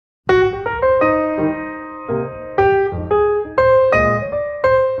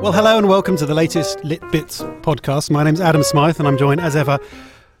Well, hello and welcome to the latest Lit Bits podcast. My name's Adam Smyth and I'm joined as ever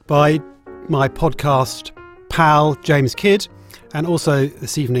by my podcast pal James Kidd, and also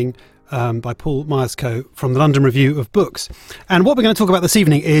this evening by Paul Myerscough from the London Review of Books. And what we're going to talk about this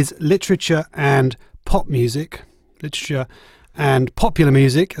evening is literature and pop music, literature and popular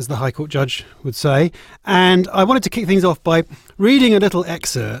music, as the High Court judge would say. And I wanted to kick things off by reading a little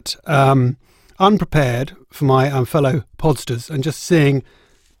excerpt, unprepared, for my fellow podsters, and just seeing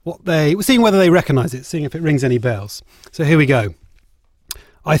whether they recognise it, seeing if it rings any bells. So here we go.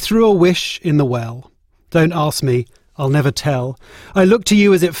 I threw a wish in the well. Don't ask me, I'll never tell. I looked to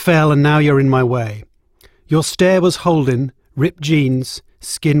you as it fell, and now you're in my way. Your stare was holding, ripped jeans,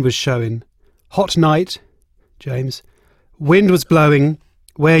 skin was showing. Hot night, James. Wind was blowing.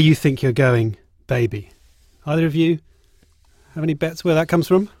 Where you think you're going, baby. Either of you have any bets where that comes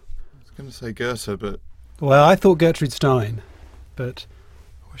from? I was going to say Goethe, but... Well, I thought Gertrude Stein, but...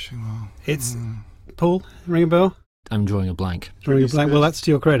 Wishing well. It's... Paul, ring a bell? I'm drawing a blank. Drawing a blank. Well, that's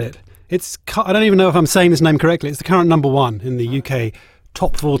to your credit. I don't even know if I'm saying this name correctly. It's the current number one in the UK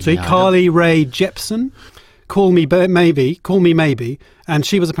top 40. Yeah, Carly Rae Jepsen. Call Me Maybe. And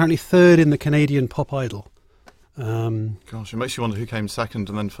she was apparently third in the Canadian Pop Idol. Gosh, it makes you wonder who came second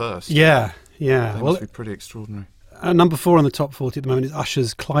and then first. Yeah. That must be pretty extraordinary. Number 4 on the top 40 at the moment is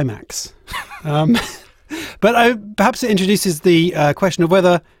Usher's Climax. But perhaps it introduces the question of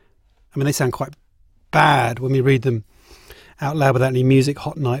whether... I mean, they sound quite bad when we read them out loud without any music.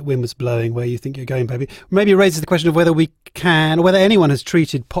 Hot night, wind was blowing, where you think you're going, baby. Maybe it raises the question of whether we can, or whether anyone has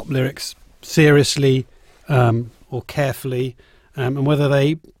treated pop lyrics seriously or carefully, and whether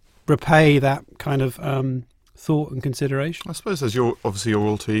they repay that kind of thought and consideration. I suppose there's your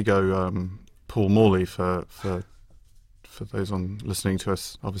alter ego, Paul Morley, for those listening to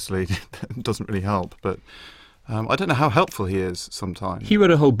us. Obviously, it doesn't really help, but I don't know how helpful he is sometimes. He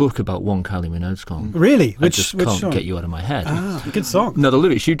wrote a whole book about one Kylie Minogue song. Really? I just can't song? get you out of my head. Good song. No, the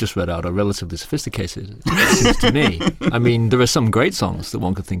lyrics you just read out are relatively sophisticated, it seems to me. I mean, there are some great songs that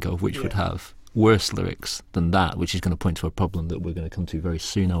one could think of which would have worse lyrics than that, which is going to point to a problem that we're going to come to very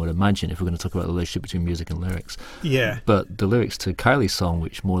soon, I would imagine, if we're going to talk about the relationship between music and lyrics. Yeah. But the lyrics to Kylie's song,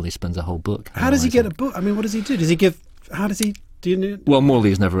 which Morley spends a whole book How does he get a book? I mean, what does he do? Do you know? Well, Morley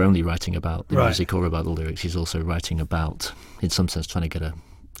is never only writing about the Right. music or about the lyrics. He's also writing about, in some sense, trying to get a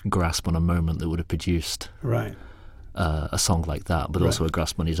grasp on a moment that would have produced Right. a song like that, but also a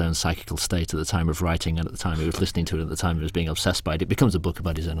grasp on his own psychical state at the time of writing and at the time he was listening to it, at the time he was being obsessed by it. It becomes a book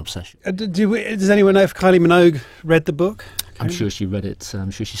about his own obsession. Does anyone know if Kylie Minogue read the book? I'm sure she read it. I'm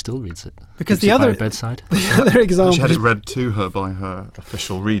sure she still reads it. Because Keeps the it by other her bedside. The other example... She had it read to her by her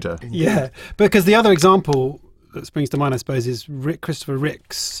official reader. Yeah, because the other example that springs to mind, I suppose, is Christopher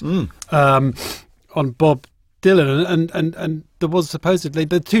Ricks on Bob Dylan, and there was supposedly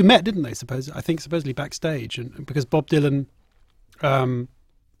the two met, didn't they? Supposedly backstage, and because Bob Dylan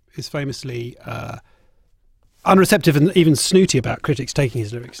is famously unreceptive and even snooty about critics taking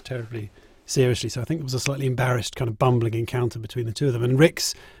his lyrics terribly seriously, so I think it was a slightly embarrassed kind of bumbling encounter between the two of them. And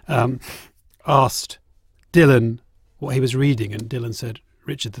Ricks asked Dylan what he was reading, and Dylan said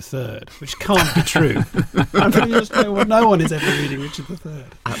Richard III, which can't be true. I'm pretty sure no one is ever reading Richard III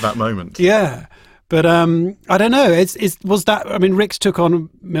At that moment. Yeah, but I don't know. Was that? I mean, Ricks took on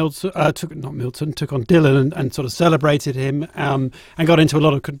took on Dylan and sort of celebrated him, and got into a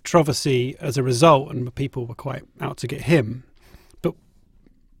lot of controversy as a result, and people were quite out to get him. But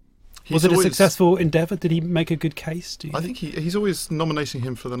was it a successful endeavour? Did he make a good case? I think he's always nominating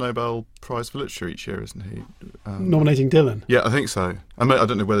him for the Nobel Prize for Literature each year, isn't he? Nominating Dylan? Yeah, I think so. I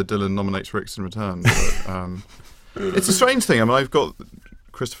don't know whether Dylan nominates Ricks in return, but it's a strange thing. I mean, I've got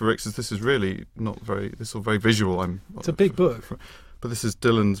Christopher Ricks. This is really not very... This is all very visual. It's a big book. But this is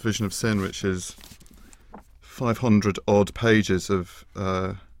Dylan's Vision of Sin, which is 500-odd pages of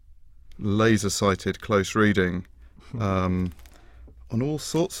laser-sighted close reading on all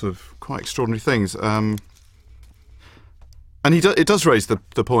sorts of quite extraordinary things. And it does raise the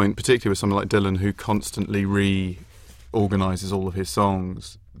point, particularly with someone like Dylan, who constantly reorganises all of his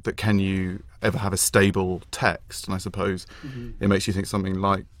songs, that can you ever have a stable text? And I suppose it makes you think something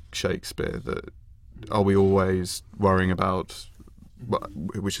like Shakespeare, that are we always worrying about,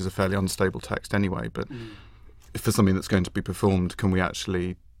 which is a fairly unstable text anyway, but for something that's going to be performed, can we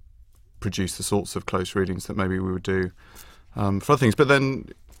actually produce the sorts of close readings that maybe we would do for other things? But then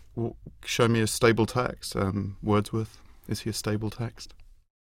show me a stable text. Wordsworth, is he a stable text?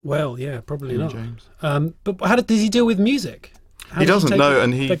 Well, yeah, probably not. James. But how does he deal with music? How he does doesn't take know,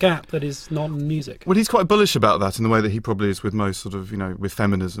 and the gap that is non-music. Well, he's quite bullish about that in the way that he probably is with most sort of, with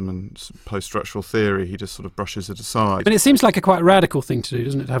feminism and post-structural theory. He just sort of brushes it aside. And it seems like a quite radical thing to do,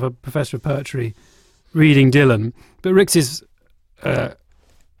 doesn't it, to have a professor of poetry reading Dylan? But Rix is,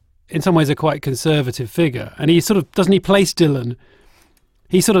 in some ways, a quite conservative figure. And he sort of, doesn't he place Dylan...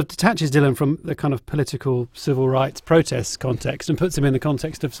 He sort of detaches Dylan from the kind of political civil rights protest context and puts him in the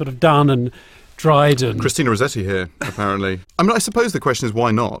context of sort of Donne and Dryden. Christina Rossetti here, apparently. I mean, I suppose the question is,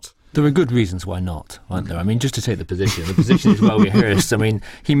 why not? There are good reasons why not, aren't there? I mean, just to take the position is well rehearsed. I mean,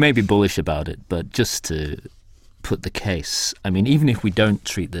 he may be bullish about it, but just to put the case, I mean, even if we don't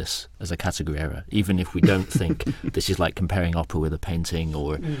treat this as a category error, even if we don't think this is like comparing opera with a painting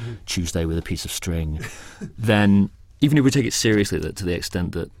or Tuesday with a piece of string, then... Even if we take it seriously, that to the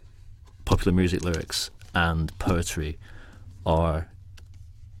extent that popular music lyrics and poetry are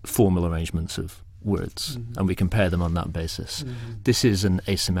formal arrangements of words, and we compare them on that basis, this is an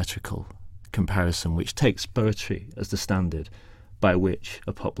asymmetrical comparison which takes poetry as the standard by which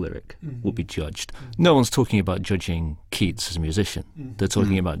a pop lyric will be judged. No one's talking about judging Keats as a musician. They're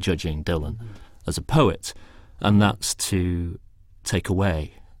talking about judging Dylan as a poet, and that's to take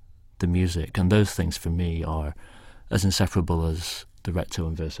away the music. And those things for me are as inseparable as the recto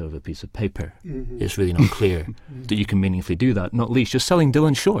and verso of a piece of paper. It's really not clear that you can meaningfully do that, not least just selling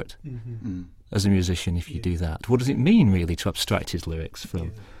Dylan short as a musician if you do that. What does it mean, really, to abstract his lyrics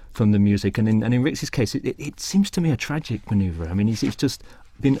from the music? And in Rix's case, it seems to me a tragic manoeuvre. I mean, he's just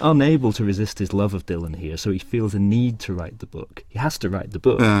been unable to resist his love of Dylan here, so he feels a need to write the book. He has to write the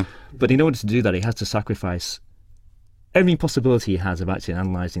book. But in order to do that, he has to sacrifice every possibility he has of actually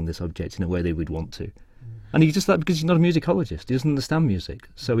analysing this object in a way they would want to. And he just that because he's not a musicologist, he doesn't understand music,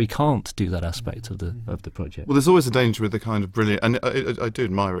 so he can't do that aspect of the project. Well, there's always a danger with the kind of brilliant, and I do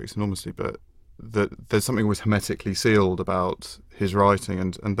admire Rix enormously, but that there's something always hermetically sealed about his writing,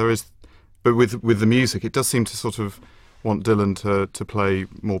 and there is, but with the music, it does seem to sort of want Dylan to play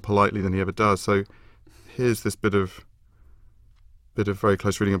more politely than he ever does. So here's this bit of very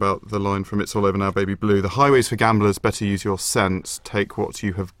close reading about the line from It's All Over Now, Baby Blue. The highways for gamblers, better use your sense. Take what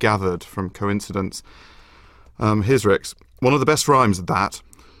you have gathered from coincidence. Here's Rix. One of the best rhymes, that.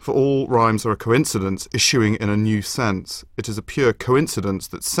 For all rhymes are a coincidence issuing in a new sense. It is a pure coincidence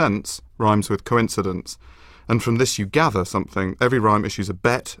that sense rhymes with coincidence. And from this you gather something. Every rhyme issues a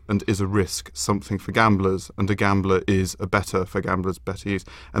bet and is a risk, something for gamblers, and a gambler is a better for gamblers, better use.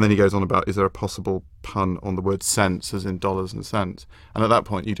 And then he goes on about, is there a possible pun on the word cents, as in dollars and cents? And at that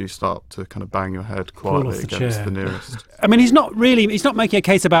point you do start to kind of bang your head quietly against the nearest. I mean, he's not making a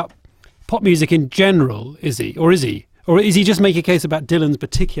case about pop music in general, is he? Or is he? Or is he just making a case about Dylan's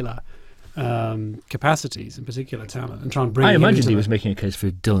particular capacities and particular talent and trying to bring him into I imagined he was making a case for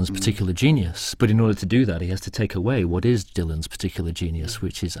Dylan's particular genius, but in order to do that he has to take away what is Dylan's particular genius,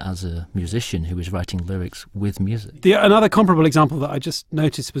 which is as a musician who is writing lyrics with music. Another comparable example that I just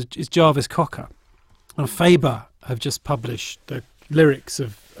noticed is Jarvis Cocker. And Faber have just published the lyrics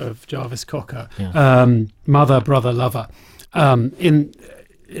of Jarvis Cocker, Mother, Brother, Lover, in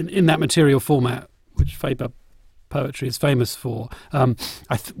that material format, which Faber poetry is famous for,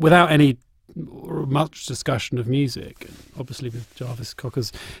 without any or much discussion of music, obviously with Jarvis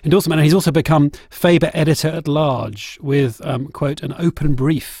Cocker's endorsement. And he's also become Faber editor at large with, quote, an open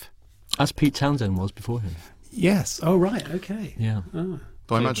brief. As Pete Townsend was before him. Yes. Oh, right. Okay. Yeah. Oh.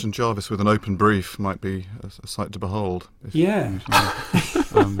 But I imagine Jarvis with an open brief might be a sight to behold. Yeah.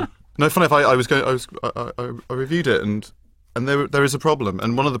 No, funny if I reviewed it and there is a problem,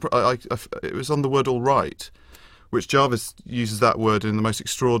 and one of it was on the word all right, which Jarvis uses that word in the most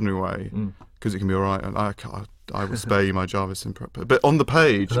extraordinary way because it can be all right, and I will spare you my Jarvis imprint. But on the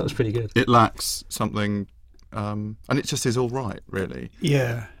page, that was pretty good. It lacks something, and it just is all right, really.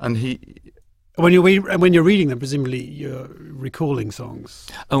 Yeah. And when you're reading them, presumably you're recalling songs.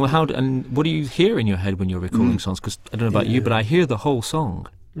 Oh, and what do you hear in your head when you're recalling songs? Because I don't know about you, but I hear the whole song.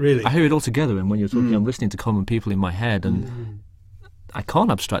 Really? I hear it all together, and when you're talking, I'm listening to common people in my head, and I can't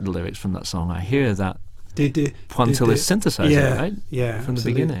abstract the lyrics from that song. I hear that pointillist synthesizer, right? Yeah, from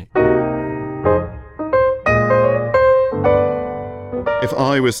absolutely. the beginning. If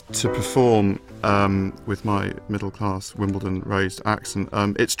I was to perform with my middle-class Wimbledon-raised accent,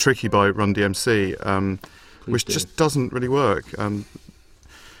 It's Tricky by Run DMC, which just doesn't really work.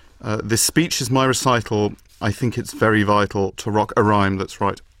 This speech is my recital. I think it's very vital to rock a rhyme that's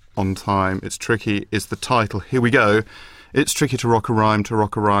right on time. It's Tricky is the title. Here we go. It's tricky to rock a rhyme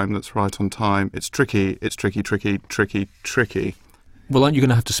that's right on time. It's tricky, tricky, tricky. Well, aren't you going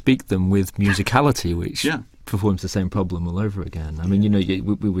to have to speak them with musicality, which performs the same problem all over again? I mean,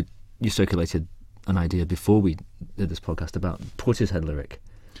 you circulated an idea before we did this podcast about Portishead lyric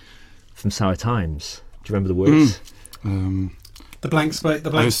from Sour Times. Do you remember the words? The blank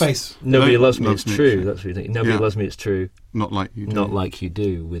space. Nobody loves me, it's true. That's what you think. Nobody loves me, it's true. Not like you do. Not like you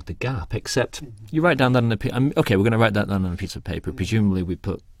do, with the gap. Except you write down that on a okay, we're going to write that down on a piece of paper. Presumably we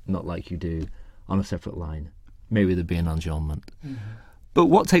put not like you do on a separate line. Maybe there'd be an enjambment. But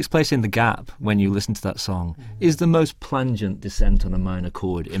what takes place in the gap when you listen to that song is the most plangent descent on a minor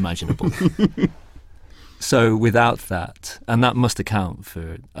chord imaginable. So without that, and that must account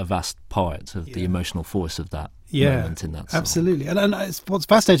for a vast part of the emotional force of that moment in that song. Absolutely. And what's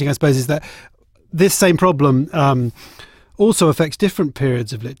fascinating, I suppose, is that this same problem also affects different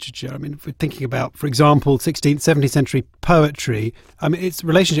periods of literature. I mean, if we're thinking about, for example, 16th, 17th century poetry, I mean, its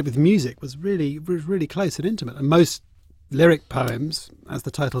relationship with music was really close and intimate. And most lyric poems, as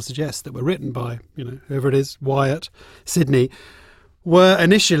the title suggests, that were written by, whoever it is, Wyatt, Sidney, were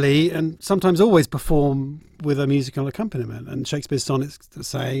initially and sometimes always performed with a musical accompaniment, and Shakespeare's sonnets the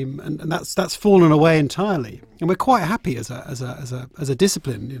same, and that's fallen away entirely. And we're quite happy as a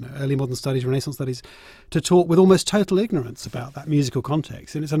discipline, early modern studies, Renaissance studies, to talk with almost total ignorance about that musical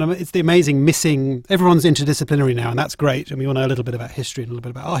context. And it's the amazing missing. Everyone's interdisciplinary now, and that's great. And we all know a little bit about history and a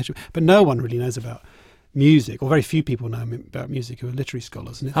little bit about art history, but no one really knows about music, or very few people know about music who are literary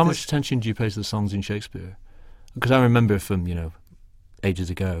scholars. And how much attention do you pay to the songs in Shakespeare? Because I remember from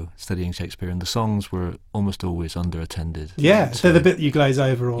ages ago studying Shakespeare, and the songs were almost always underattended. Yeah, so they're the bit you glaze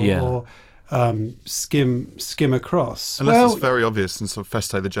over or skim across. Unless it's very obvious, and sort of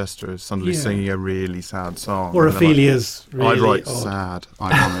Feste the Jester is suddenly singing a really sad song. Or Ophelia's really I'd write odd. sad,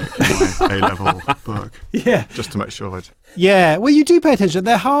 ironic in my A-level book. Yeah. Just to make sure I'd... Yeah, well, you do pay attention.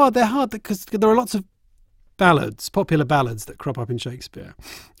 They're hard because there are lots of ballads, popular ballads that crop up in Shakespeare.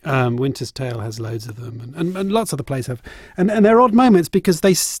 Winter's Tale has loads of them, and lots of the plays have. And they're odd moments because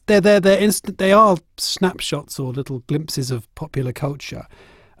they're instant. They are snapshots or little glimpses of popular culture,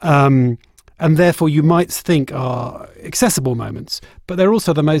 and therefore you might think are accessible moments, but they're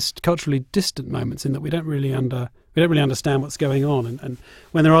also the most culturally distant moments in that we don't really understand what's going on. And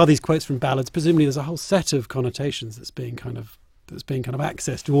when there are these quotes from ballads, presumably there's a whole set of connotations that's being kind of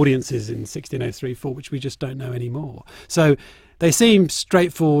accessed to audiences in 1603-4, which we just don't know anymore. So they seem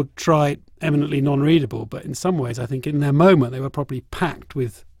straightforward, trite, eminently non-readable, but in some ways I think in their moment they were probably packed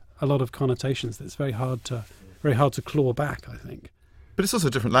with a lot of connotations that's very hard to claw back, I think. But it's also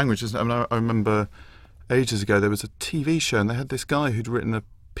a different language, isn't it? I mean, I remember ages ago there was a TV show and they had this guy who'd written a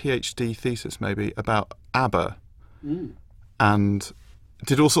PhD thesis maybe about ABBA and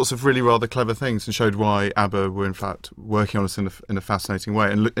did all sorts of really rather clever things and showed why ABBA were in fact working on us in a fascinating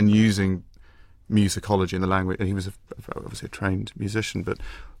way and using musicology in the language. And he was obviously a trained musician, but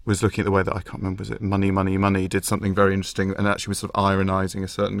was looking at the way that, I can't remember, was it Money, Money, Money, did something very interesting and actually was sort of ironising a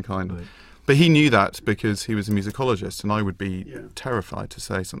certain kind. Right. But he knew that because he was a musicologist, and I would be terrified to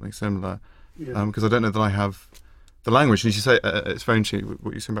say something similar because I don't know that I have the language. And as you say, it's very interesting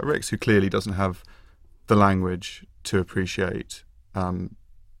what you're saying about Rix, who clearly doesn't have the language to appreciate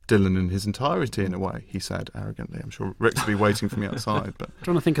Dylan in his entirety, in a way, he said arrogantly. I'm sure Rick's will be waiting for me outside. But I'm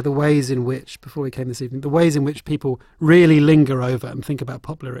trying to think of the ways in which, before we came this evening, the ways in which people really linger over and think about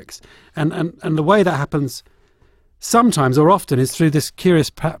pop lyrics. And the way that happens sometimes or often is through this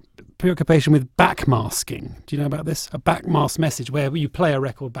curious preoccupation with backmasking. Do you know about this? A backmask message where you play a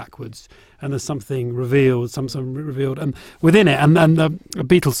record backwards and there's something revealed, something revealed, and within it. And a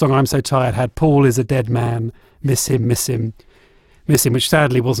Beatles song, I'm So Tired, had Paul is a dead man, miss him, miss him, miss him, which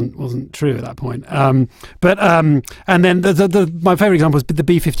sadly wasn't true at that point. And then my favourite example is the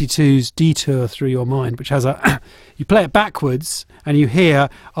B-52's Detour Through Your Mind, which has you play it backwards and you hear,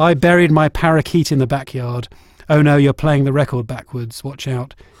 I buried my parakeet in the backyard. Oh no, you're playing the record backwards. Watch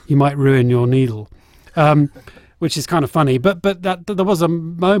out, you might ruin your needle. Which is kind of funny. But that there was a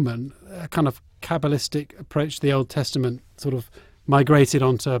moment, a kind of Kabbalistic approach to the Old Testament sort of migrated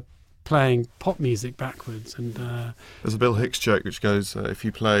onto playing pop music backwards. And there's a Bill Hicks joke which goes, if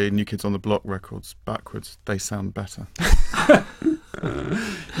you play New Kids on the Block records backwards, they sound better.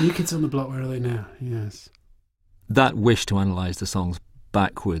 New Kids on the Block, where are they now? Yes. That wish to analyse the songs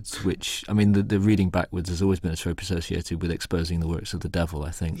backwards, which, I mean, the reading backwards has always been a trope associated with exposing the works of the devil,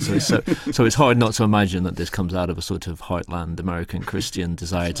 I think. So it's hard not to imagine that this comes out of a sort of heartland American Christian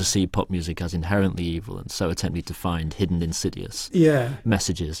desire to see pop music as inherently evil and so attempting to find hidden insidious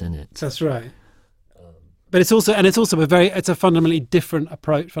messages in it. That's right. But it's also a fundamentally different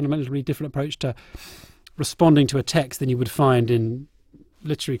approach to responding to a text than you would find in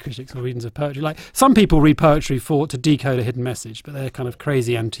literary critics or readings of poetry. Like, some people read poetry to decode a hidden message, but they're kind of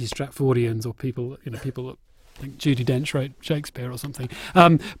crazy anti-Stratfordians or people that think Judi Dench wrote Shakespeare or something.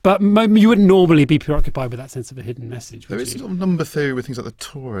 But you wouldn't normally be preoccupied with that sense of a hidden message. There is sort of number theory with things like the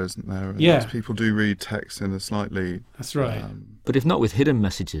Torah, isn't there? And yeah. People do read text in a slightly... That's right. But if not with hidden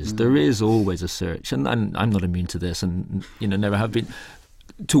messages, there is always a search, and I'm not immune to this, and never have been,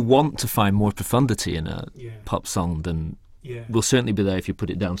 to want to find more profundity in a pop song than will certainly be there if you put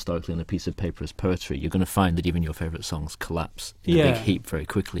it down starkly on a piece of paper as poetry. You're going to find that even your favourite songs collapse in a big heap very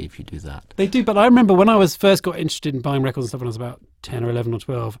quickly if you do that. They do, but I remember when I first got interested in buying records and stuff when I was about 10 or 11 or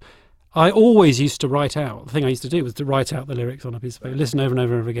 12, I always used to write out. The thing I used to do was to write out the lyrics on a piece of paper, listen over and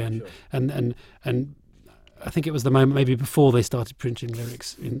over and over again, and I think it was the moment maybe before they started printing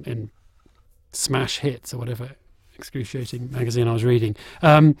lyrics in smash hits or whatever excruciating magazine I was reading,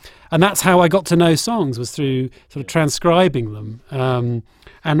 and that's how I got to know songs, was through sort of transcribing them.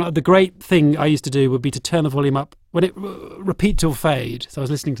 And the great thing I used to do would be to turn the volume up when it repeat till fade. So I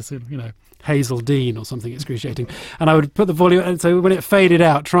was listening to sort of, Hazel Dean or something excruciating, and I would put the volume, and so when it faded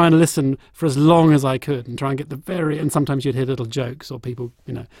out, try and listen for as long as I could and try and get and sometimes you'd hear little jokes or people,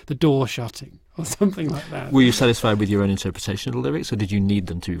 the door shutting or something like that. Were you satisfied with your own interpretation of the lyrics, or did you need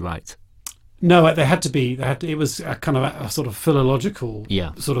them to be right? No, they had to be. It was a kind of a sort of philological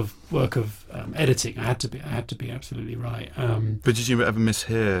sort of work of editing. I had to be absolutely right. But did you ever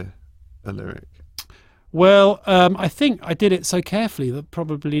mishear a lyric? Well, I think I did it so carefully that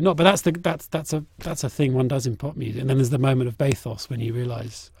probably not. But that's a thing one does in pop music. And then there's the moment of bathos when you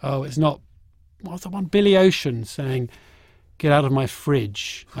realise, it's not. What's the one? Billy Ocean saying, "Get out of my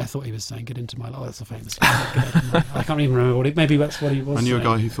fridge." I thought he was saying, "Get into my." Oh, that's a famous. I can't even remember maybe that's what he was. I knew saying. a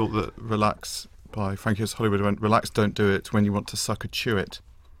guy who thought that "Relax" by Frankie Goes to Hollywood went, "Relax, don't do it when you want to suck or chew it."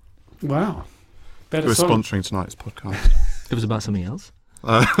 Wow. We're sponsoring tonight's podcast. It was about something else.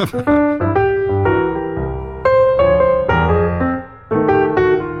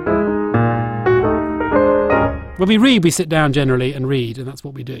 When we read, we sit down generally and read, and that's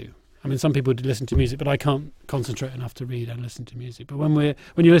what we do. I mean, some people do listen to music, but I can't concentrate enough to read and listen to music. But when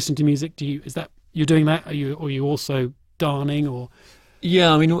you listen to music, is that you're doing that? Are you also darning or?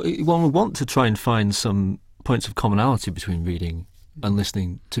 Yeah, I mean, one would want to try and find some points of commonality between reading and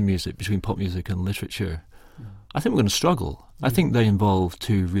listening to music, between pop music and literature. I think we're going to struggle. I think they involve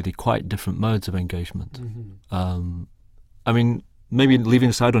two really quite different modes of engagement. I mean, maybe leaving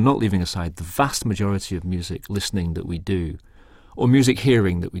aside or not leaving aside the vast majority of music listening that we do, or music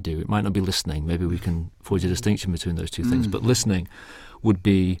hearing that we do. It might not be listening. Maybe we can forge a distinction between those two things. But listening would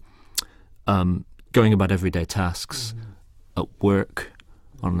be going about everyday tasks, at work,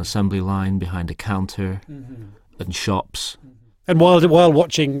 on an assembly line, behind a counter, in shops. And while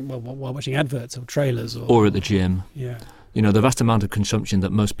watching adverts or trailers. Or at the gym. Yeah. The vast amount of consumption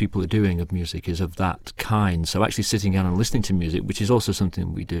that most people are doing of music is of that kind. So actually sitting down and listening to music, which is also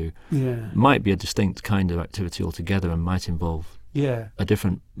something we do, might be a distinct kind of activity altogether and might involve a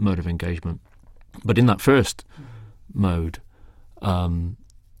different mode of engagement. But in that first mode,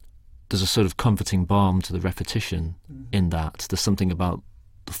 there's a sort of comforting balm to the repetition in that. There's something about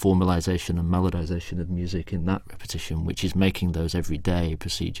the formalisation and melodisation of music in that repetition, which is making those everyday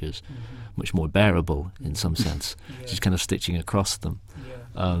procedures much more bearable in some sense, just kind of stitching across them.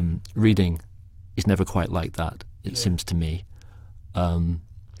 Reading is never quite like that, it seems to me.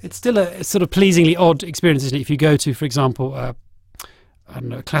 It's still a sort of pleasingly odd experience, isn't it? If you go to, for example, a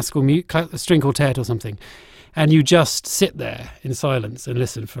classical a string quartet or something, and you just sit there in silence and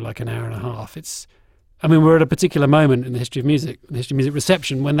listen for like an hour and a half. We're at a particular moment in the history of music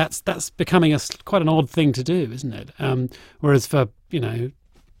reception, when that's becoming quite an odd thing to do, isn't it? Whereas for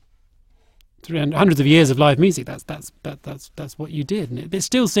hundreds of years of live music, that's what you did, and it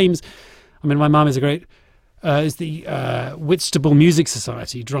still seems. I mean, my mum is is the Whitstable Music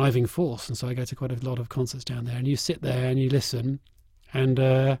Society driving force, and so I go to quite a lot of concerts down there. And you sit there and you listen, and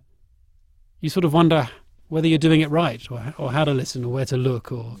you sort of wonder whether you're doing it right, or how to listen, or where to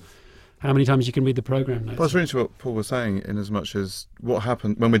look, or how many times you can read the program notes. Well, I was really into what Paul was saying, in as much as what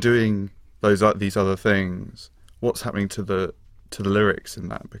happened when we're doing these other things. What's happening to the lyrics in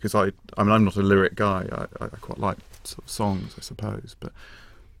that? Because I'm not a lyric guy. I quite like sort of songs, I suppose.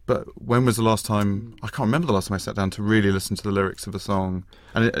 But when was the last time? I can't remember the last time I sat down to really listen to the lyrics of a song.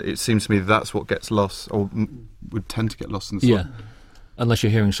 And it seems to me that's what gets lost, or would tend to get lost in the song. Yeah. Unless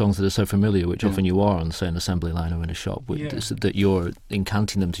you're hearing songs that are so familiar, which often you are on, say, an assembly line or in a shop, that you're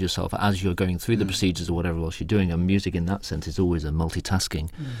incanting them to yourself as you're going through the procedures or whatever else you're doing. And music in that sense is always a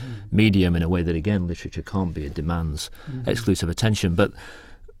multitasking medium in a way that, again, literature can't be. It demands exclusive attention. But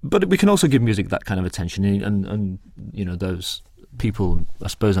we can also give music that kind of attention. And those people, I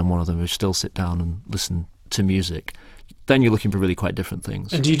suppose I'm one of them, who still sit down and listen to music, then you're looking for really quite different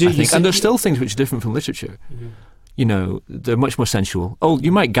things. And and there's still things which are different from literature. You know, they're much more sensual. Oh,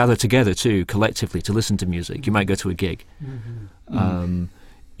 you might gather together too, collectively, to listen to music. You might go to a gig.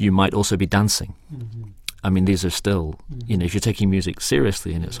 You might also be dancing. I mean, these are still, you know, if you're taking music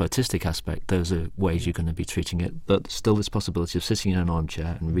seriously in its artistic aspect, those are ways you're going to be treating it. But still this possibility of sitting in an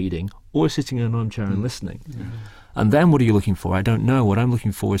armchair and reading, or sitting in an armchair and listening. And then what are you looking for? I don't know. What I'm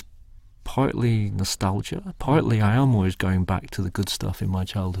looking for is partly nostalgia. Partly I am always going back to the good stuff in my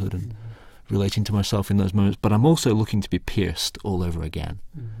childhood and relating to myself in those moments. But I'm also looking to be pierced all over again.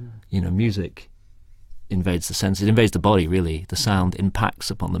 You know, music invades the senses, it invades the body, really. The sound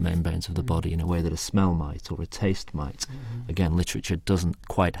impacts upon the membranes of the body in a way that a smell might or a taste might. Again, literature doesn't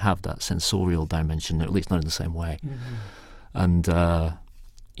quite have that sensorial dimension, or at least not in the same way. And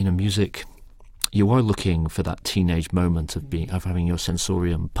you know, music, you are looking for that teenage moment of having your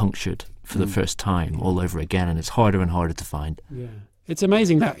sensorium punctured for the first time all over again, and it's harder and harder to find. It's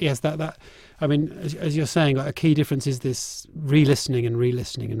amazing that I mean, as you're saying, like, a key difference is this re-listening and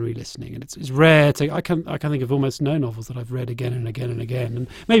re-listening and re-listening, and it's rare to. I can think of almost no novels that I've read again and again and again, and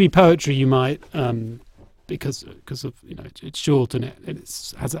maybe poetry you might, because of, you know, it's short and it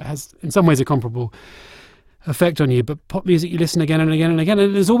has in some ways a comparable effect on you. But pop music, you listen again and again and again,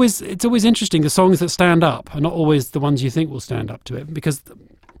 and it's always interesting. The songs that stand up are not always the ones you think will stand up to it, because.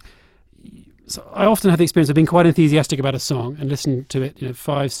 So I often have the experience of being quite enthusiastic about a song and listen to it, you know,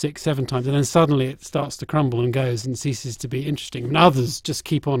 5, 6, 7 times, and then suddenly it starts to crumble and goes and ceases to be interesting. And others just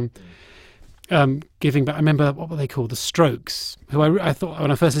keep on giving back. I remember, what were they called? The Strokes, who I thought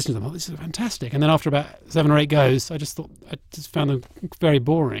when I first listened to them, oh, this is fantastic. And then after about 7 or 8 goes, I just found them very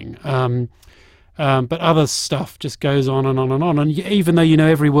boring. But other stuff just goes on and on and on. And even though you know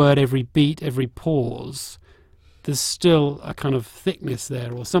every word, every beat, every pause, there's still a kind of thickness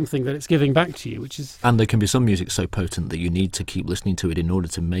there, or something that it's giving back to you, which is... And there can be some music so potent that you need to keep listening to it in order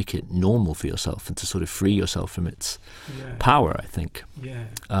to make it normal for yourself and to sort of free yourself from its power, I think.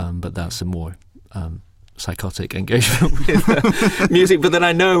 But that's a more psychotic engagement with music. But then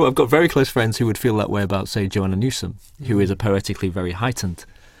I know I've got very close friends who would feel that way about, say, Joanna Newsom, who is a poetically very heightened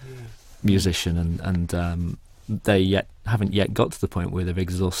musician, and they haven't yet got to the point where they've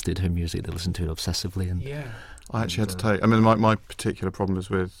exhausted her music. They listen to it obsessively. And I actually had to take... I mean, my particular problem is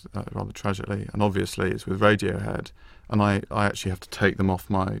with, rather tragically, and obviously, it's with Radiohead, and I actually have to take them off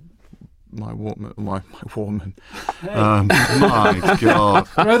my Walkman. My God.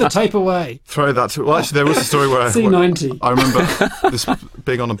 Throw the tape away. Throw that... Well, actually, there was a story where... C90. I remember this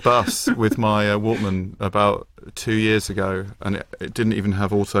being on a bus with my Walkman about 2 years ago, and it didn't even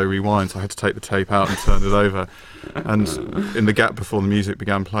have auto rewind, so I had to take the tape out and turn it over. And in the gap before the music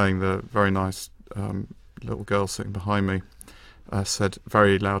began playing, the very nice... little girl sitting behind me said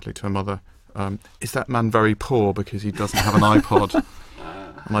very loudly to her mother, "Is that man very poor because he doesn't have an iPod?"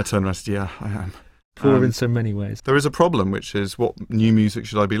 And I turned around and said, "Yeah, I am." Poor in so many ways. There is a problem, which is, what new music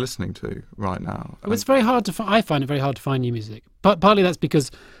should I be listening to right now? Well, it's very hard to I find it very hard to find new music. But partly that's because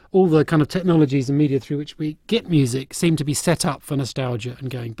all the kind of technologies and media through which we get music seem to be set up for nostalgia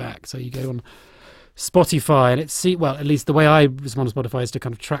and going back. So you go on Spotify, and at least the way I respond to Spotify is to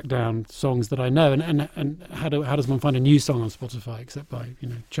kind of track down songs that I know, and how does one find a new song on Spotify except by, you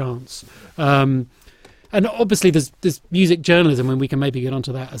know, chance? And obviously there's music journalism, and we can maybe get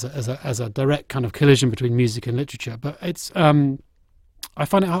onto that as a direct kind of collision between music and literature. But it's I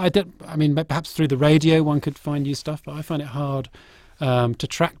find it hard. I mean, perhaps through the radio one could find new stuff, but I find it hard to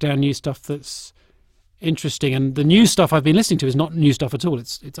track down new stuff that's interesting. And the new stuff I've been listening to is not new stuff at all.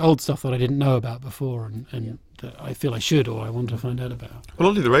 It's old stuff that I didn't know about before, and that I feel I should, or I want to find out about. Well,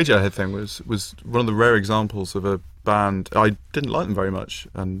 oddly, the Radiohead thing was one of the rare examples of a band. I didn't like them very much,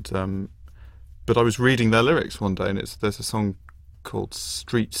 and but I was reading their lyrics one day, and there's a song called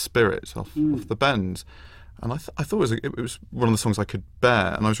 "Street Spirit" off The Bend, and I thought it was one of the songs I could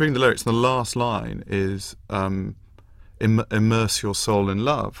bear. And I was reading the lyrics, and the last line is immerse your soul in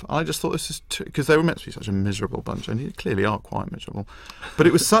love. I just thought, this is because they were meant to be such a miserable bunch, and they clearly are quite miserable, but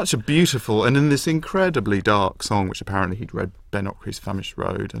it was such a beautiful, and in this incredibly dark song, which apparently he'd read Ben Ockery's Famished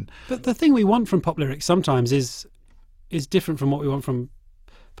Road. But the thing we want from pop lyrics sometimes is different from what we want from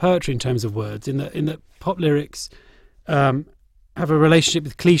poetry in terms of words, in that pop lyrics have a relationship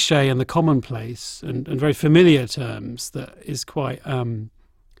with cliche and the commonplace and very familiar terms that is quite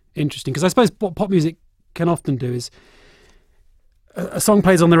interesting. Because I suppose what pop music can often do is a song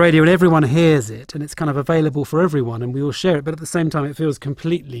plays on the radio and everyone hears it, and it's kind of available for everyone, and we all share it, but at the same time it feels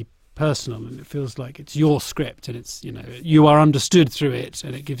completely personal, and it feels like it's your script, and it's, you know, you are understood through it,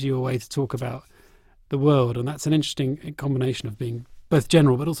 and it gives you a way to talk about the world. And that's an interesting combination of being both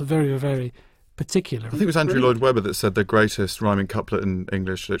general but also very, very particular. I think it was Andrew Lloyd Webber that said the greatest rhyming couplet in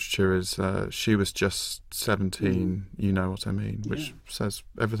English literature is "She was just 17, you know what I mean," which says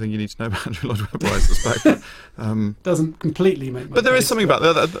everything you need to know about Andrew Lloyd Webber, I suspect. Doesn't completely make my But there case, is something about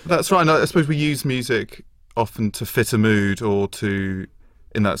that. That's right. And I suppose we use music often to fit a mood or to,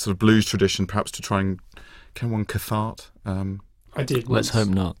 in that sort of blues tradition, perhaps to try and, can one cathart? I did. Let's hope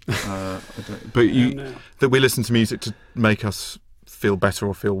not. That we listen to music to make us feel better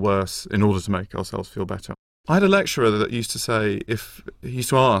or feel worse in order to make ourselves feel better. I had a lecturer that used to say, he used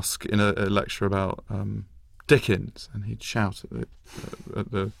to ask in a lecture about Dickens, and he'd shout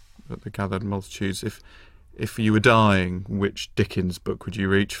at the gathered multitudes, if you were dying, which Dickens book would you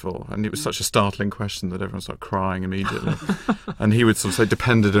reach for? And it was such a startling question that everyone started crying immediately. And he would sort of say,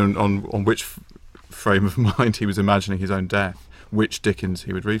 depended on which frame of mind he was imagining his own death, which Dickens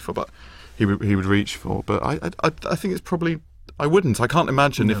he would read for, but he would reach for. But I think it's probably, I wouldn't. I can't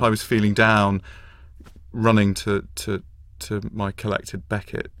imagine if I was feeling down, running to my collected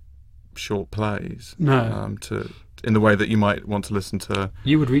Beckett short plays. No. In the way that you might want to listen to.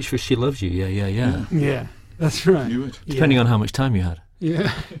 You would reach for She Loves You, yeah. Yeah, that's right. You would. Depending on how much time you had.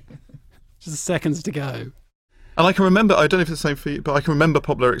 Yeah. Just seconds to go. And I can remember, I don't know if it's the same for you, but I can remember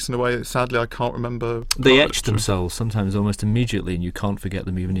pop lyrics in a way that sadly I can't remember. They etch themselves sometimes almost immediately, and you can't forget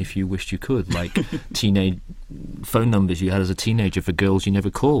them even if you wished you could, like teenage phone numbers you had as a teenager for girls you never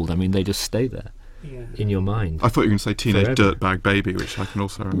called. I mean, they just stay there in your mind. I thought you were going to say Teenage Forever. Dirtbag Baby, which I can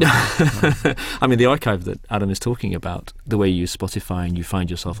also remember. I mean, the archive that Adam is talking about, the way you use Spotify and you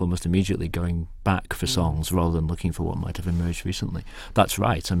find yourself almost immediately going back for songs rather than looking for what might have emerged recently. That's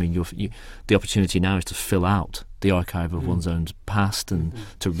right. I mean, the opportunity now is to fill out the archive of one's own past and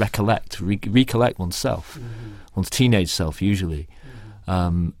to recollect oneself, one's teenage self usually.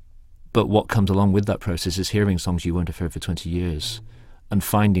 But what comes along with that process is hearing songs you won't have heard for 20 years and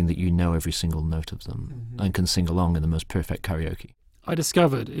finding that you know every single note of them and can sing along in the most perfect karaoke. I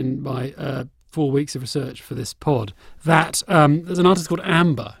discovered in my 4 weeks of research for this pod that there's an artist called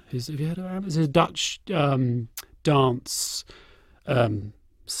Amber. Have you heard of Amber? He's a Dutch dance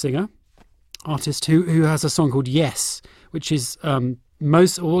singer, artist who has a song called Yes, which is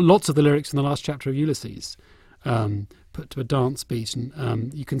lots of the lyrics in the last chapter of Ulysses, put to a dance beat.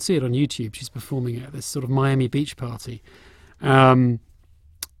 And you can see it on YouTube. She's performing at this sort of Miami beach party.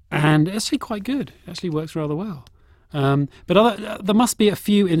 And it's actually quite good. It actually works rather well. But there must be a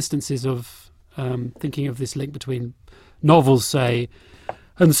few instances of thinking of this link between novels, say,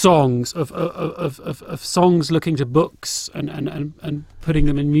 and songs of songs looking to books and putting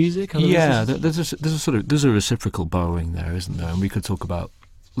them in music. There's a reciprocal borrowing there, isn't there? And we could talk about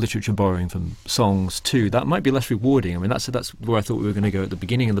literature borrowing from songs too. That might be less rewarding. I mean, that's where I thought we were going to go at the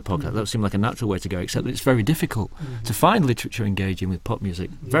beginning of the podcast. That seemed like a natural way to go, except that it's very difficult to find literature engaging with pop music.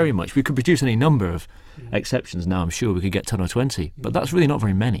 Very much. We could produce any number of exceptions now. I'm sure we could get 10 or 20, but that's really not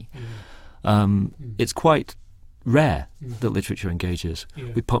very many. It's quite rare that literature engages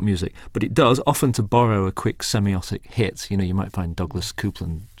with pop music, but it does, often to borrow a quick semiotic hit. You know, you might find Douglas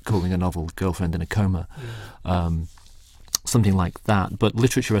Coupland calling a novel Girlfriend in a Coma. Something like that. But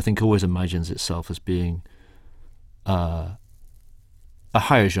literature, I think, always imagines itself as being a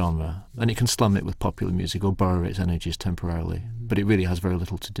higher genre, and it can slum it with popular music or borrow its energies temporarily, but it really has very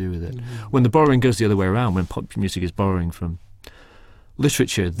little to do with it. When the borrowing goes the other way around, when pop music is borrowing from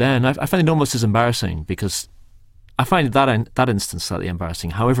literature, then I find it almost as embarrassing, because I find that instance slightly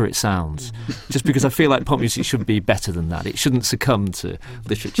embarrassing, however it sounds, just because I feel like pop music should be better than that. It shouldn't succumb to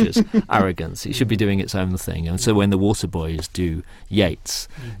literature's arrogance. It should be doing its own thing. And so when the Waterboys do Yeats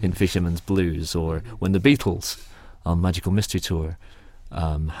in Fisherman's Blues, or when the Beatles on Magical Mystery Tour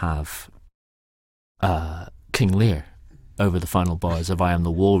have King Lear over the final bars of I Am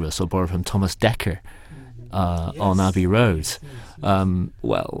the Walrus, or borrow from Thomas Dekker on Abbey Road,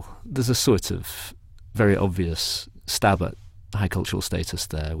 well, there's a sort of very obvious stab at high cultural status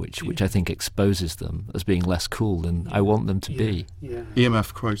there, which I think exposes them as being less cool than I want them to be.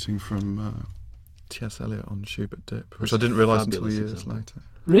 EMF quoting from T.S. Eliot on Schubert Dip, which I didn't realise until years later.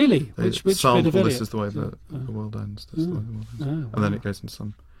 Really? Which sample, bit of this is the way the world ends. This is the way the world ends. And then it goes into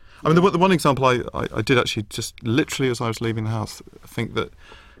some... I mean, the one example I did actually, just literally as I was leaving the house, think that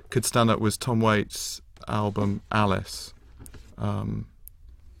could stand up was Tom Waits' album Alice. And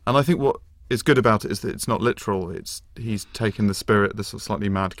I think what is good about it is that it's not literal. He's taken the spirit, the sort of slightly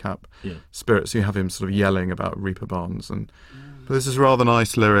madcap spirit. So you have him sort of yelling about Reaper Barnes, but there's this rather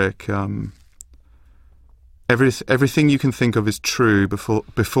nice lyric. Everything you can think of is true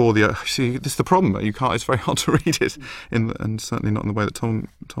before the. See, this is the problem. You can't. It's very hard to read it, and certainly not in the way that Tom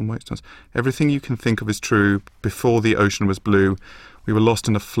Waits does. Everything you can think of is true before the ocean was blue, We were lost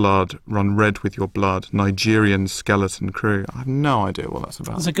in a flood, run red with your blood, Nigerian skeleton crew. I have no idea what that's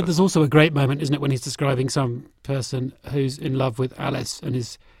about. There's also a great moment, isn't it, when he's describing some person who's in love with Alice and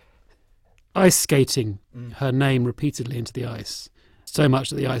is ice skating her name repeatedly into the ice, so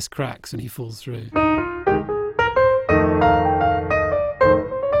much that the ice cracks and he falls through.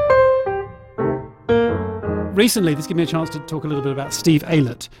 Recently, this gave me a chance to talk a little bit about Steve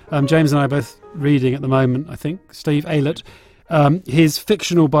Aylett. James and I are both reading at the moment, I think, Steve Aylett, his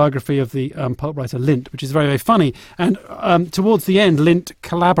fictional biography of the pulp writer Lint, which is very, very funny. And towards the end, Lint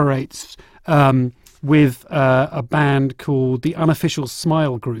collaborates with a band called the Unofficial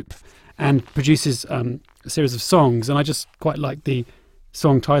Smile Group and produces a series of songs. And I just quite like the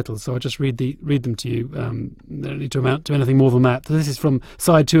song titles, so I'll just read them to you. They don't need to amount to anything more than that. So this is from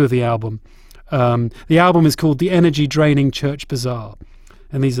side 2 of the album. The album is called The Energy Draining Church Bazaar,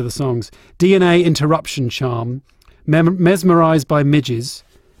 and these are the songs. DNA Interruption Charm, Mesmerised by Midges,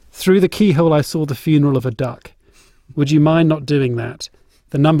 Through the Keyhole I Saw the Funeral of a Duck, Would You Mind Not Doing That,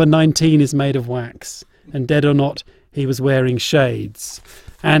 The Number 19 Is Made of Wax, and Dead or Not, He Was Wearing Shades.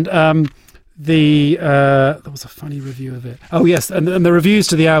 And there was a funny review of it. Oh yes, and the reviews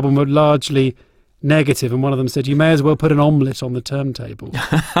to the album were largely negative, and one of them said, "You may as well put an omelette on the turntable,"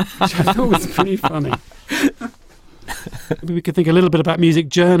 which I thought was pretty funny. We could think a little bit about music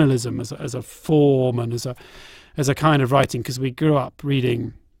journalism as a form and as a kind of writing, because we grew up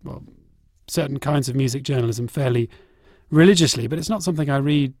reading certain kinds of music journalism fairly religiously, but it's not something I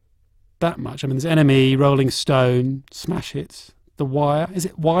read that much. I mean, there's NME, Rolling Stone, smash hits, The Wire. Is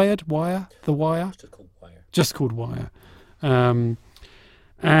it Wired? Wire? The Wire? It's just called Wire. Just called Wire.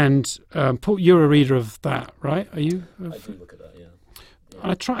 And Paul, you're a reader of that, right? Are you? I do look at that, yeah.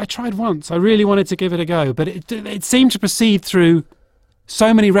 I tried once. I really wanted to give it a go, but it seemed to proceed through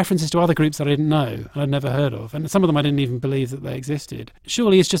so many references to other groups that I didn't know and I'd never heard of, and some of them I didn't even believe that they existed.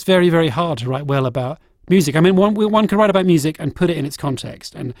 Surely it's just very, very hard to write well about music. I mean, one can write about music and put it in its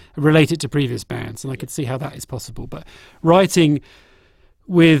context and relate it to previous bands, and I could see how that is possible. But writing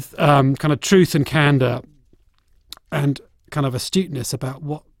with kind of truth and candour and kind of astuteness about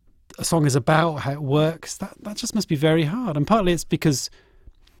what a song is about, how it works, that just must be very hard. And partly it's because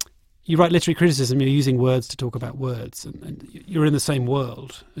you write literary criticism, you're using words to talk about words, and you're in the same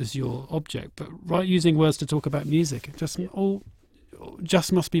world as your object. But using words to talk about music, it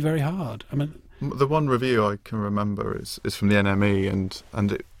just must be very hard. I mean, the one review I can remember is from the NME,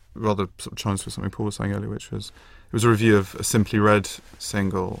 and it rather sort of chimes with something Paul was saying earlier, which was it was a review of a Simply Red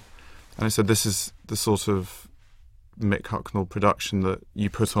single, and it said this is the sort of Mick Hucknall production that you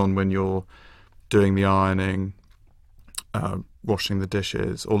put on when you're doing the ironing, washing the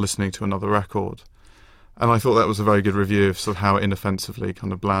dishes, or listening to another record. And I thought that was a very good review of sort of how inoffensively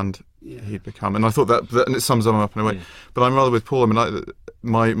kind of bland he'd become. And I thought that and it sums him up in a way. But I'm rather with Paul. I mean,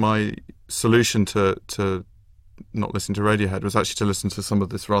 my solution to not listening to Radiohead was actually to listen to some of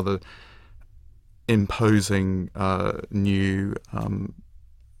this rather imposing new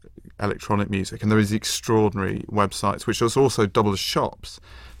electronic music. And there is extraordinary websites which are also double as shops,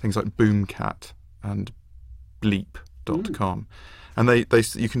 things like Boomcat and Bleep.com. And they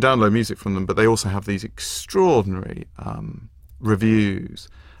you can download music from them, but they also have these extraordinary reviews,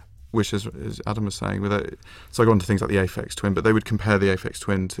 which, as Adam was saying, so I go on to things like the Aphex Twin, but they would compare the Aphex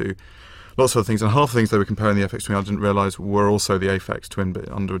Twin to lots of other things, and half the things they were comparing the Aphex Twin I didn't realise were also the Aphex Twin,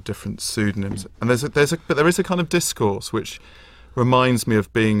 but under different pseudonyms. And there is a kind of discourse which reminds me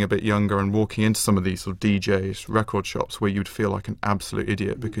of being a bit younger and walking into some of these sort of DJ record shops where you'd feel like an absolute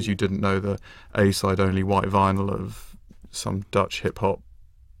idiot because you didn't know the A-side only white vinyl of some Dutch hip hop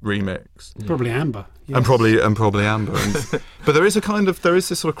remix, probably Amber, yes. and probably Amber. But there is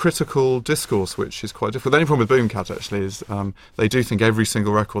this sort of critical discourse which is quite difficult. The only problem with Boomcat actually is they do think every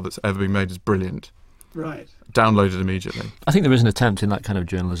single record that's ever been made is brilliant. Right. Download it immediately. I think there is an attempt in that kind of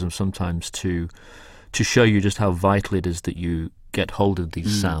journalism sometimes to show you just how vital it is that you get hold of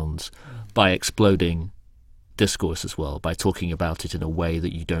these sounds by exploding discourse as well, by talking about it in a way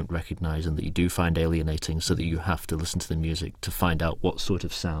that you don't recognise and that you do find alienating, so that you have to listen to the music to find out what sort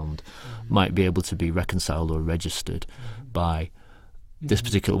of sound might be able to be reconciled or registered by this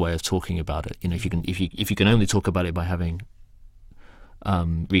particular way of talking about it. You know, if you can only talk about it by having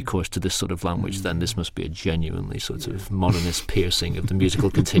recourse to this sort of language, then this must be a genuinely sort of modernist piercing of the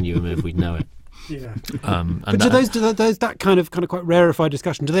musical continuum if we know it. Yeah. But do those that kind of quite rarefied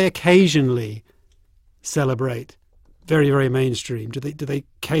discussion, do they occasionally celebrate very, very mainstream? Do they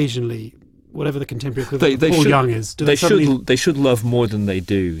occasionally whatever the contemporary equivalent They of Paul should- Young is? Do They suddenly- should love more than they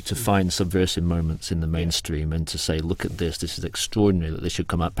do to find subversive moments in the mainstream and to say, look at this is extraordinary, that they should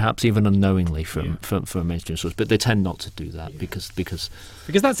come out, perhaps even unknowingly from a mainstream source. But they tend not to do that because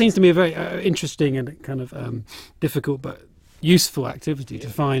that seems to me a very interesting and kind of difficult but useful activity to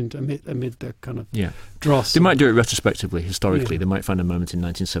find amid the kind of dross. They might do it retrospectively, historically. Yeah. They might find a moment in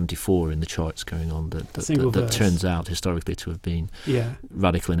 1974 in the charts going on that turns out historically to have been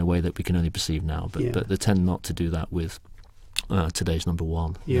radical in a way that we can only perceive now. But they tend not to do that with today's number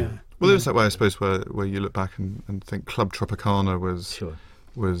one. Yeah. Well, there was that way, I suppose, where you look back and think Club Tropicana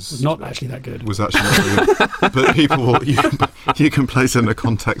was not actually that good. Was actually not good. But people, you can place it in a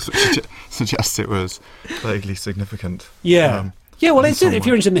context which suggests it was vaguely significant. Yeah. Well, if you're way.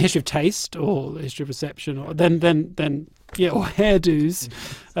 interested in the history of taste or the history of reception, or then or hairdos,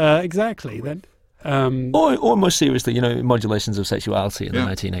 exactly. Then, or more seriously, modulations of sexuality in the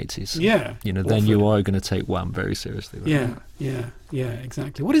 1980s. Yeah. Then you are going to take Wham very seriously. Right? Yeah,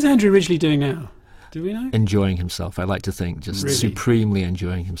 exactly. What is Andrew Ridgeley doing now? Do we know? Enjoying himself, I like to think, just Really? supremely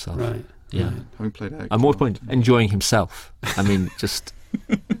enjoying himself. Right. Yeah. Right. Having played Egg. And more point, enjoying himself. I mean, just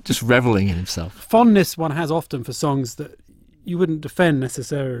reveling in himself. Fondness one has often for songs that you wouldn't defend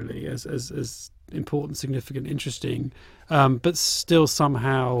necessarily as important, significant, interesting, but still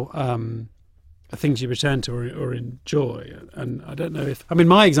somehow things you return to or enjoy. And I don't know if... I mean,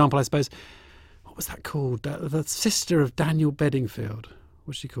 my example, I suppose... What was that called? The sister of Daniel Bedingfield.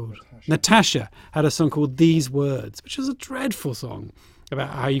 What's she called? Natasha had a song called These Words, which was a dreadful song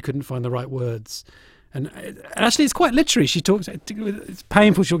about how you couldn't find the right words. And actually, it's quite literary. It's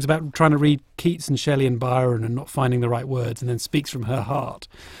painful. She talks about trying to read Keats and Shelley and Byron and not finding the right words, and then speaks from her heart,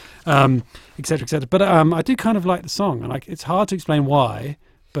 etc., etc. But I do kind of like the song, and it's hard to explain why.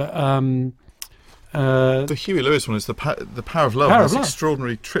 But the Huey Lewis one is the Power of Love. Power of this Love.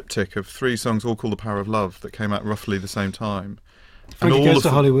 extraordinary triptych of 3 songs, all called The Power of Love, that came out roughly the same time. Frankie and Goes to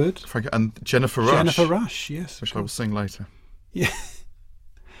Hollywood. And Jennifer Rush. Jennifer Rush, yes. Which I will sing later. Yeah.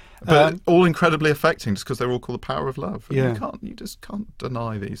 But all incredibly affecting, just because they're all called The Power of Love. And Yeah. you just can't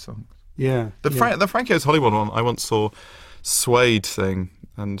deny these songs. Yeah. The Frankie Goes to Hollywood one, I once saw Suede sing,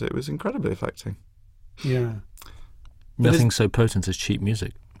 and it was incredibly affecting. Yeah. Nothing so potent as cheap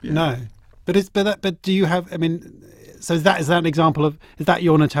music. Yeah. No. But do you have... I mean... So is that an example of... Is that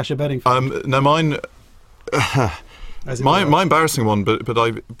your Natasha Bedingfield? No, mine... My My embarrassing one, but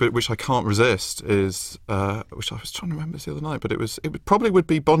which I can't resist is which I was trying to remember the other night, but it probably would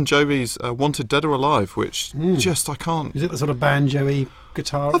be Bon Jovi's "Wanted Dead or Alive," which I can't. Is it the sort of banjo-y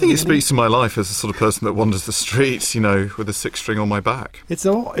guitar? I think it speaks to my life as the sort of person that wanders the streets, with a 6-string on my back. It's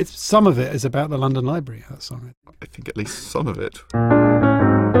some of it is about the London Library. That song. I think at least some of it.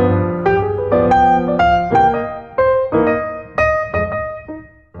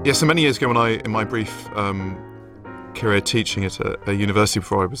 Yeah, so many years ago, when in my brief career teaching at a university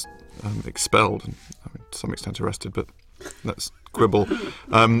before I was expelled and to some extent arrested, but let's quibble.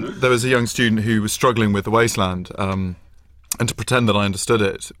 There was a young student who was struggling with The Wasteland, and to pretend that I understood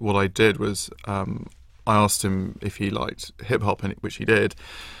it, what I did was I asked him if he liked hip-hop, which he did,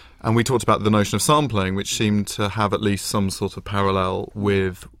 and we talked about the notion of sampling, which seemed to have at least some sort of parallel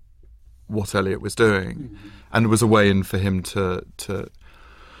with what Elliot was doing, and it was a way in for him to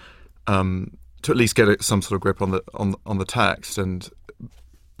at least get some sort of grip on the text.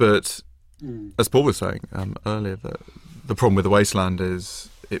 But as Paul was saying earlier, the problem with The Wasteland is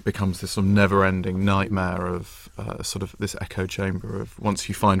it becomes this sort of never-ending nightmare of sort of this echo chamber of, once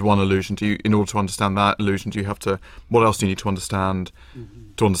you find one illusion, in order to understand that illusion, what else do you need to understand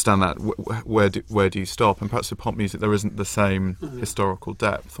to understand that? Where do you stop? And perhaps with pop music there isn't the same historical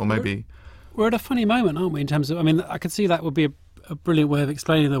depth, or maybe we're at a funny moment, aren't we? In terms of, I mean, I could see that would be a brilliant way of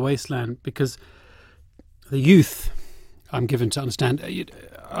explaining The Wasteland, because the youth, I'm given to understand,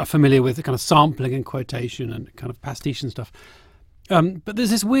 are familiar with the kind of sampling and quotation and kind of pastiche and stuff. But there's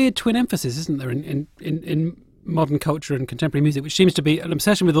this weird twin emphasis, isn't there, in modern culture and contemporary music, which seems to be an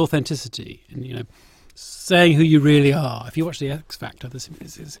obsession with authenticity and, saying who you really are. If you watch The X Factor, there's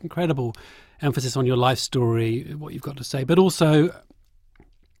this incredible emphasis on your life story, what you've got to say, but also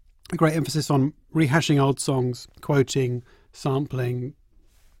a great emphasis on rehashing old songs, quoting, sampling,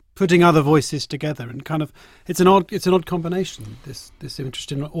 putting other voices together, and kind of it's an odd combination, this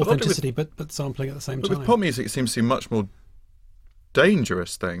interest in authenticity but sampling at the same time. With pop music, it seems to be a much more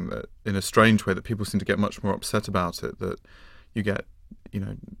dangerous thing, that in a strange way that people seem to get much more upset about it, that you get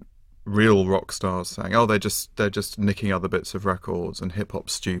real rock stars saying, oh, they're just nicking other bits of records, and hip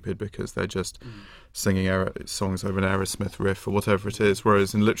hop's stupid because they're just singing songs over an Aerosmith riff or whatever it is,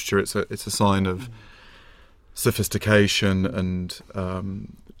 whereas in literature it's a sign of sophistication and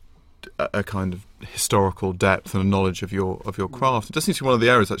a kind of historical depth and a knowledge of your craft. It does seem to be one of the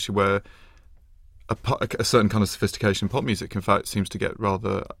areas actually where a certain kind of sophistication in pop music, in fact, seems to get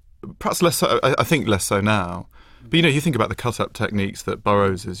rather, perhaps less so. I think less so now. But you think about the cut-up techniques that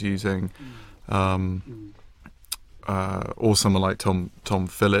Burroughs is using, or someone like Tom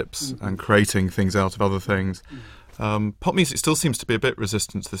Phillips, and creating things out of other things. Pop music still seems to be a bit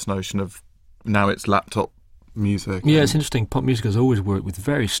resistant to this notion of now it's laptop music. Yeah, it's interesting. Pop music has always worked with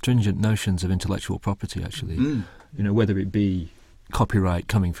very stringent notions of intellectual property, actually. Whether it be copyright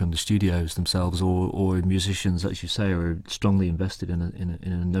coming from the studios themselves, or musicians, as you say, are strongly invested in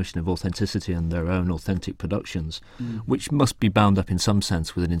a notion of authenticity and their own authentic productions, which must be bound up in some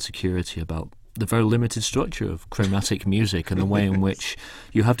sense with an insecurity about the very limited structure of chromatic music and the way in which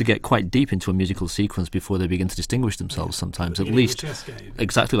you have to get quite deep into a musical sequence before they begin to distinguish themselves sometimes, at least.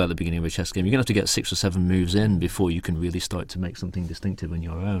 Exactly like the beginning of a chess game. You're going to have to get 6 or 7 moves in before you can really start to make something distinctive in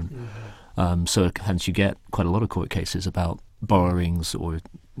your own. So hence you get quite a lot of court cases about borrowings or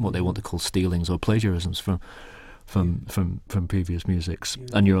what they want to call stealings or plagiarisms from previous musics.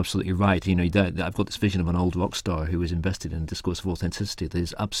 And you're absolutely right. I've got this vision of an old rock star who is invested in a discourse of authenticity that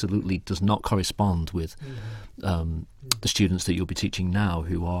is absolutely does not correspond with the students that you'll be teaching now,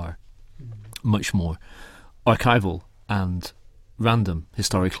 who are much more archival and random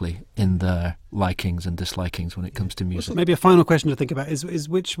historically in their likings and dislikings when it comes to music. Maybe a final question to think about is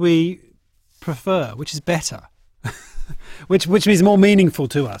which we prefer, which is better, which means more meaningful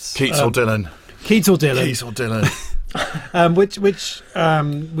to us. Keats or Dylan? Keats or Dylan? Keats or Dylan?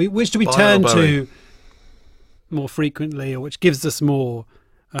 Which do we turn to more frequently, or which gives us more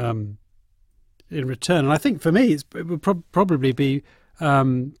in return? And I think for me, it would probably be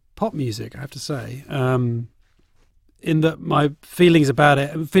pop music. I have to say, in that my feelings about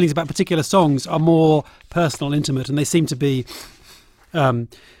particular songs are more personal, intimate, and they seem to be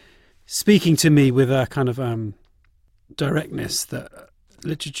speaking to me with a kind of directness that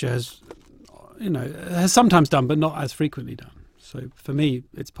literature has sometimes done, but not as frequently done. So for me,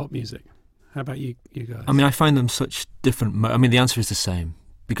 it's pop music. How about you guys? I mean, I find them such different. The answer is the same,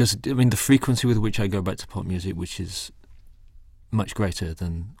 because the frequency with which I go back to pop music, which is much greater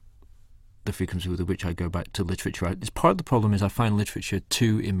than the frequency with which I go back to literature. It's part of the problem is I find literature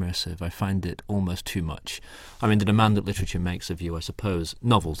too immersive. I find it almost too much. The demand that literature makes of you, I suppose,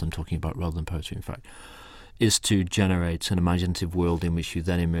 novels I'm talking about rather than poetry, in fact, is to generate an imaginative world in which you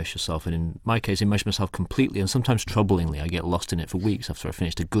then immerse yourself. And in my case, immerse myself completely, and sometimes troublingly. I get lost in it for weeks after I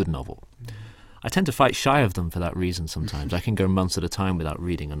finished a good novel. I tend to fight shy of them for that reason sometimes. I can go months at a time without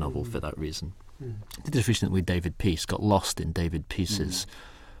reading a novel for that reason. I did this recently with David Peace, got lost in David Peace's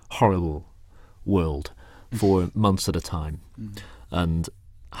horrible world for months at a time, and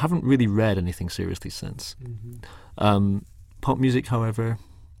haven't really read anything seriously since. Pop music, however,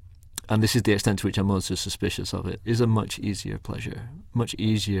 and this is the extent to which I'm also suspicious of it, is a much easier pleasure, much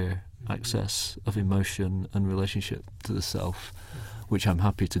easier access of emotion and relationship to the self, which I'm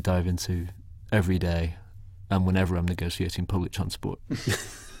happy to dive into every day and whenever I'm negotiating public transport.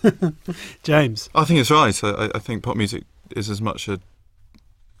 James? I think it's right. I think pop music is as much a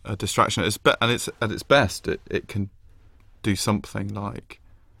distraction, and it's at its best. It can do something like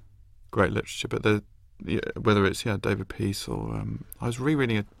great literature, but whether it's David Peace or I was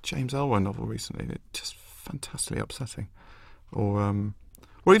rereading a James Elroy novel recently, and it's just fantastically upsetting. Or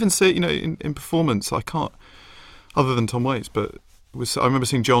even see in performance, I can't, other than Tom Waits, but I remember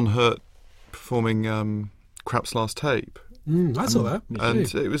seeing John Hurt performing Krapp's Last Tape. I saw that.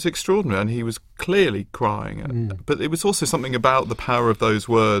 And it was extraordinary, and he was clearly crying. But it was also something about the power of those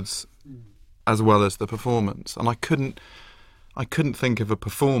words as well as the performance. And I couldn't think of a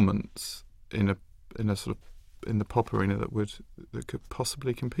performance in a sort of in the pop arena that could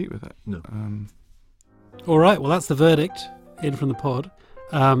possibly compete with it. No. All right, well, that's the verdict in from the pod.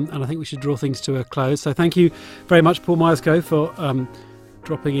 And I think we should draw things to a close. So thank you very much, Paul Myerscough, for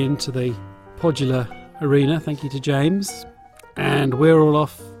dropping into the podular arena. Thank you to James. And we're all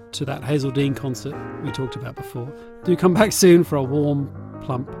off to that Hazel Dean concert we talked about before. Do come back soon for a warm,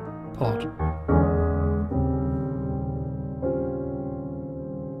 plump pod.